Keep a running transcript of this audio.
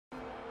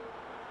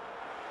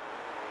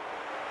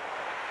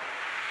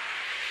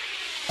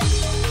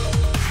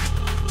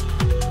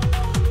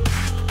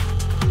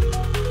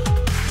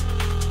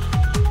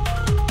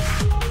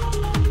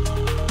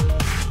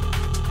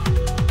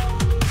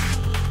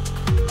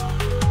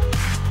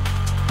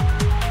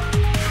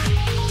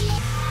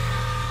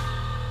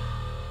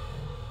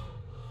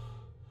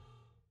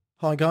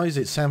Hi guys,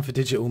 it's Sam for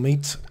Digital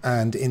Meet,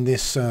 and in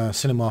this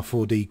Cinema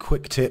 4D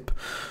quick tip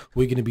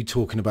we're going to be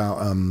talking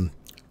about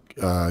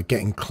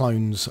getting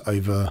clones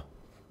over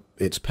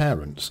its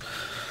parents.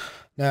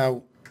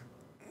 Now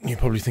you're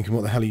probably thinking,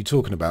 what the hell are you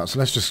talking about? So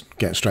let's just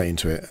get straight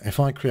into it.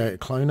 If I create a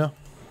cloner,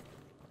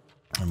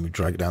 and we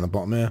drag it down the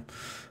bottom here,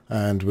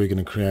 and we're going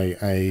to create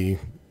a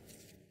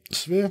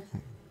sphere,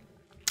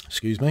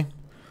 excuse me,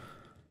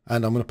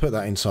 and I'm going to put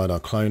that inside our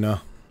cloner.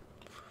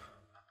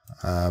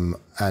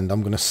 And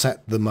I'm going to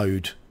set the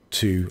mode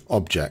to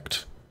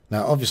object.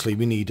 Now obviously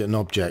we need an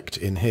object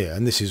in here,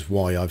 and this is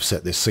why I've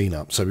set this scene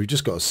up. So we've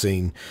just got a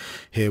scene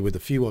here with a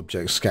few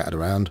objects scattered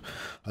around,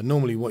 and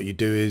normally what you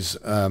do is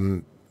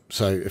so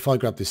if I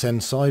grab this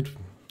end side,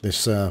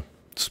 this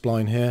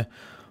spline here,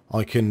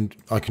 I can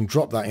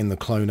drop that in the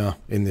cloner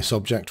in this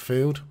object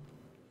field,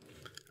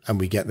 and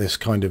we get this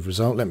kind of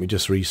result. Let me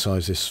just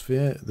resize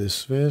this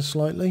sphere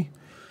slightly.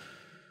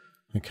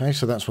 Okay,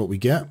 so that's what we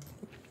get.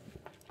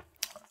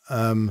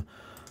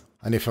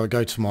 And if I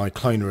go to my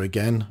cloner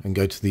again and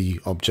go to the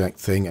object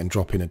thing and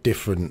drop in a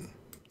different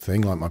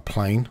thing like my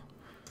plane,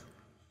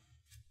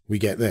 we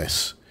get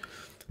this.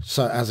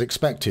 So as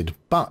expected.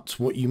 But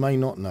what you may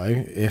not know,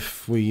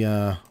 if we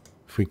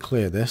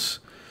clear this,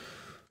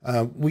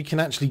 we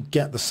can actually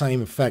get the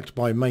same effect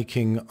by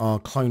making our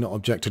cloner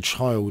object a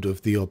child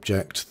of the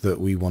object that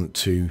we want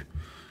to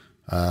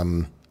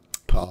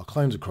put our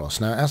clones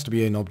across. Now it has to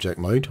be in object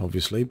mode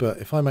obviously, but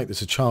if I make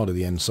this a child of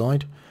the end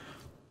side,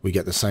 we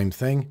get the same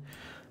thing,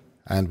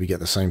 and we get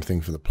the same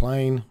thing for the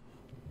plane,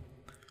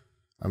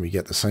 and we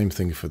get the same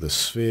thing for the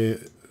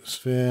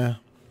sphere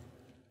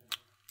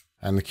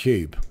and the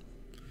cube.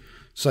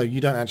 So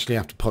you don't actually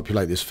have to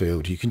populate this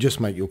field. You can just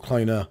make your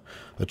cloner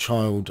a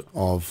child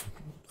of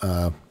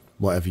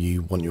whatever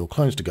you want your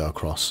clones to go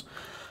across.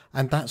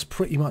 And that's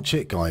pretty much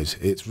it, guys.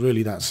 It's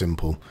really that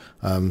simple.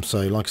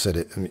 So like I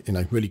said,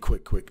 really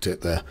quick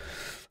tip there.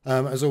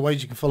 As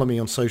always, you can follow me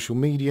on social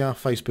media,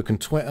 Facebook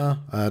and Twitter.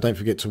 Don't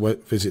forget to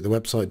visit the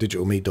website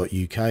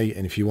digitalmeet.uk,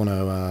 and if you want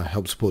to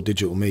help support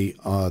Digital Meet,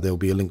 there'll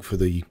be a link for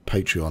the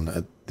Patreon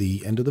at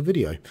the end of the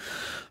video.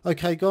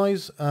 Okay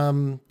guys,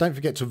 don't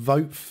forget to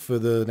vote for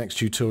the next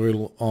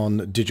tutorial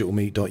on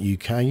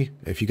digitalmeet.uk.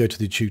 If you go to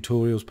the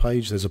tutorials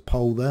page, there's a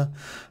poll there,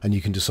 and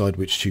you can decide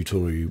which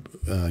tutorial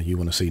you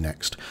want to see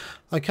next.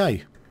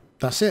 Okay,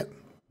 that's it.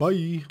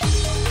 Bye.